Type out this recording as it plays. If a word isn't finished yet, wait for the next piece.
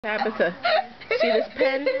Tabitha, see this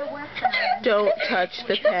pen? Don't touch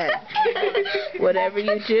the pen. Whatever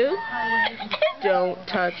you do, don't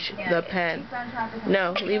touch the pen.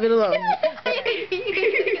 No, leave it alone.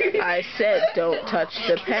 I said don't touch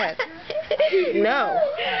the pen.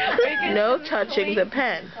 No touching the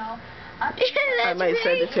pen. I might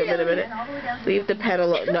send it to him in a minute. Leave the pen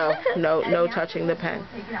alone. No touching the pen.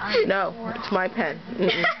 No, it's my pen.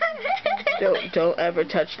 Don't ever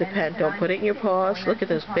touch the pen. Don't put it in your paws. Look at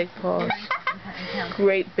those big paws.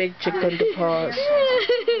 Great big chikunda paws.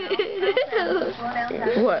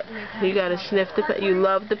 What? You gotta sniff the pen? You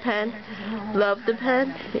love the pen? Love the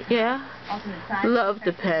pen? Yeah? Love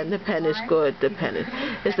the pen. The pen is good. The pen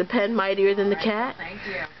is the pen mightier than the cat?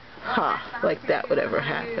 Like that would ever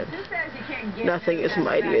happen. Nothing is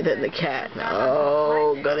mightier than the cat.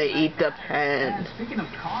 Oh, gonna eat the pen.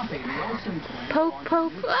 Poke,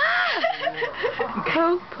 poke. Ah!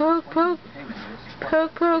 Poke, poke, poke.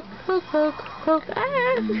 Poke, poke, poke, poke, poke.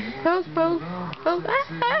 Ah! Poke, poke, poke.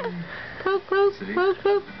 Ah! Poke, poke, poke,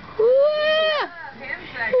 poke. Wah!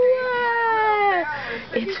 Wah!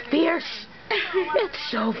 It's fierce.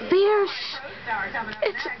 It's so fierce.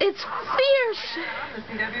 It's fierce.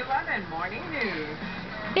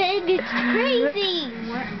 And it's crazy.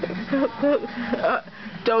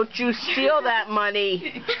 Don't you steal that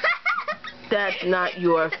money. That's not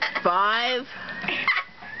your $5.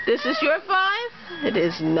 This is your $5? It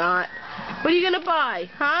is not. What are you gonna buy?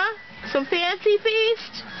 Huh? Some fancy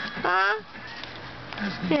feast? Huh?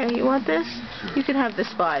 Here, you want this? You can have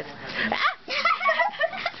this $5.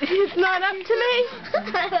 It's not up to me?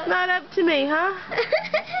 Not up to me, huh?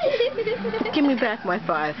 Give me back my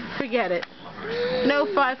 $5. Forget it. No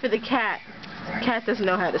 $5 for the cat. Cat doesn't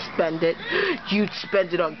know how to spend it. You'd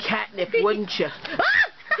spend it on catnip, wouldn't you?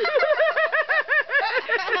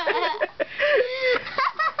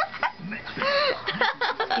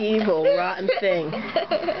 Evil, rotten thing.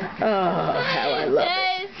 Oh, how I love it.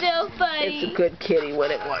 That is so funny. It's a good kitty when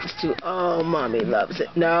it wants to. Oh, Mommy loves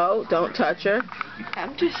it. No, don't touch her.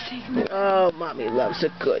 I'm just saying. Oh, Mommy loves a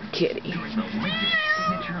good kitty.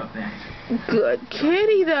 Good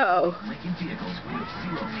kitty, though.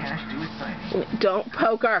 Don't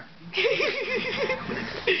poke her.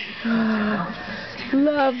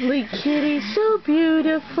 Lovely kitty, so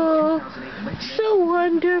beautiful, so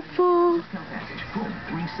wonderful.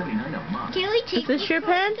 Can we take Is this your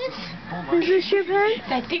pen? Is this your pen?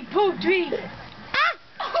 That thing poked me.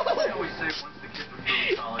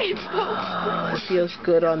 Oh, it feels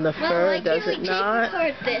good on the fur, does it not?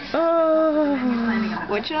 This? Oh.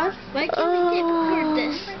 Which one? Why can't we take apart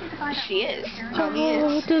this? She is. Mommy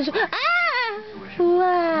is. Does,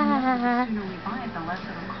 Wow.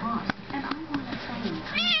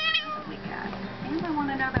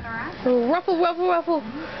 Ruffle, ruffle, ruffle.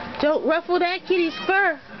 Don't ruffle that kitty's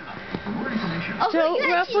fur. Don't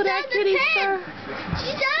ruffle that kitty's fur.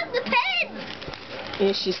 She's on the pen.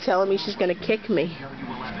 And she's telling me she's going to kick me.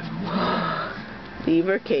 Leave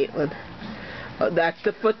her, Caitlin. Oh, that's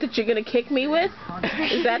the foot that you're going to kick me with?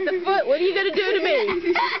 Is that the foot? What are you going to do to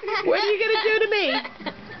me? What are you going to do to me?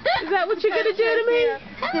 Is that what you're going to do to me?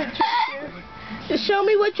 Show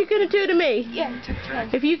me what you're going to do to me.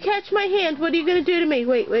 If you catch my hand, what are you going to do to me?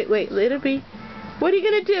 Wait, let it be. What are you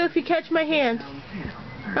going to do if you catch my hand?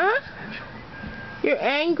 Huh? You're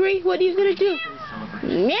angry? What are you going to do?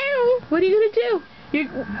 Meow. What are you going to do?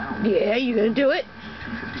 Yeah, you're going to do it.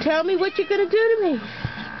 Tell me what you're going to do to me.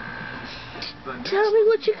 Tell me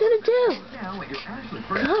what you're going to do.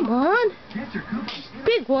 Come on.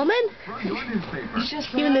 Big woman.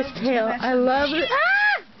 Even this tail. I love it. Ah!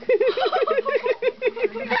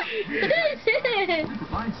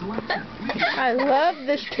 I love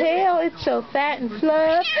this tail. It's so fat and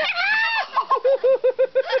fluffy.